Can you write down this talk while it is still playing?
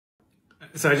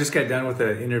So I just got done with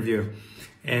an interview,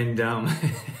 and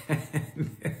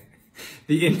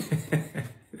the in,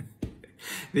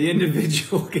 the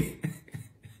individual.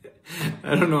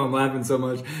 I don't know. I'm laughing so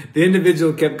much. The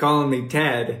individual kept calling me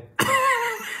Tad.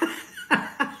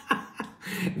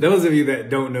 Those of you that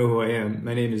don't know who I am,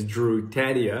 my name is Drew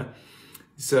Tadia.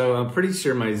 So I'm pretty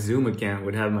sure my Zoom account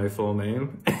would have my full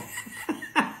name.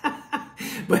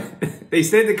 But they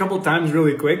said it a couple times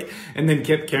really quick and then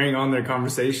kept carrying on their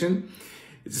conversation.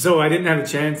 So I didn't have a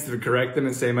chance to correct them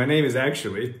and say, my name is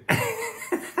actually.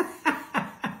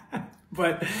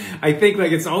 But I think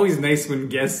like it's always nice when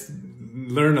guests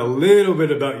learn a little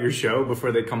bit about your show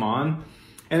before they come on.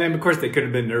 And then, of course, they could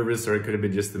have been nervous or it could have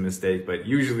been just a mistake. But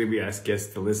usually we ask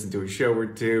guests to listen to a show or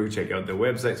two, check out the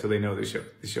website so they know the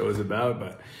show is about.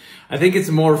 But I think it's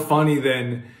more funny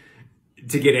than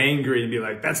to get angry and be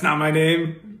like, that's not my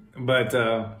name. But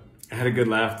I had a good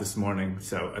laugh this morning,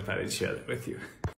 so I thought I'd share that with you.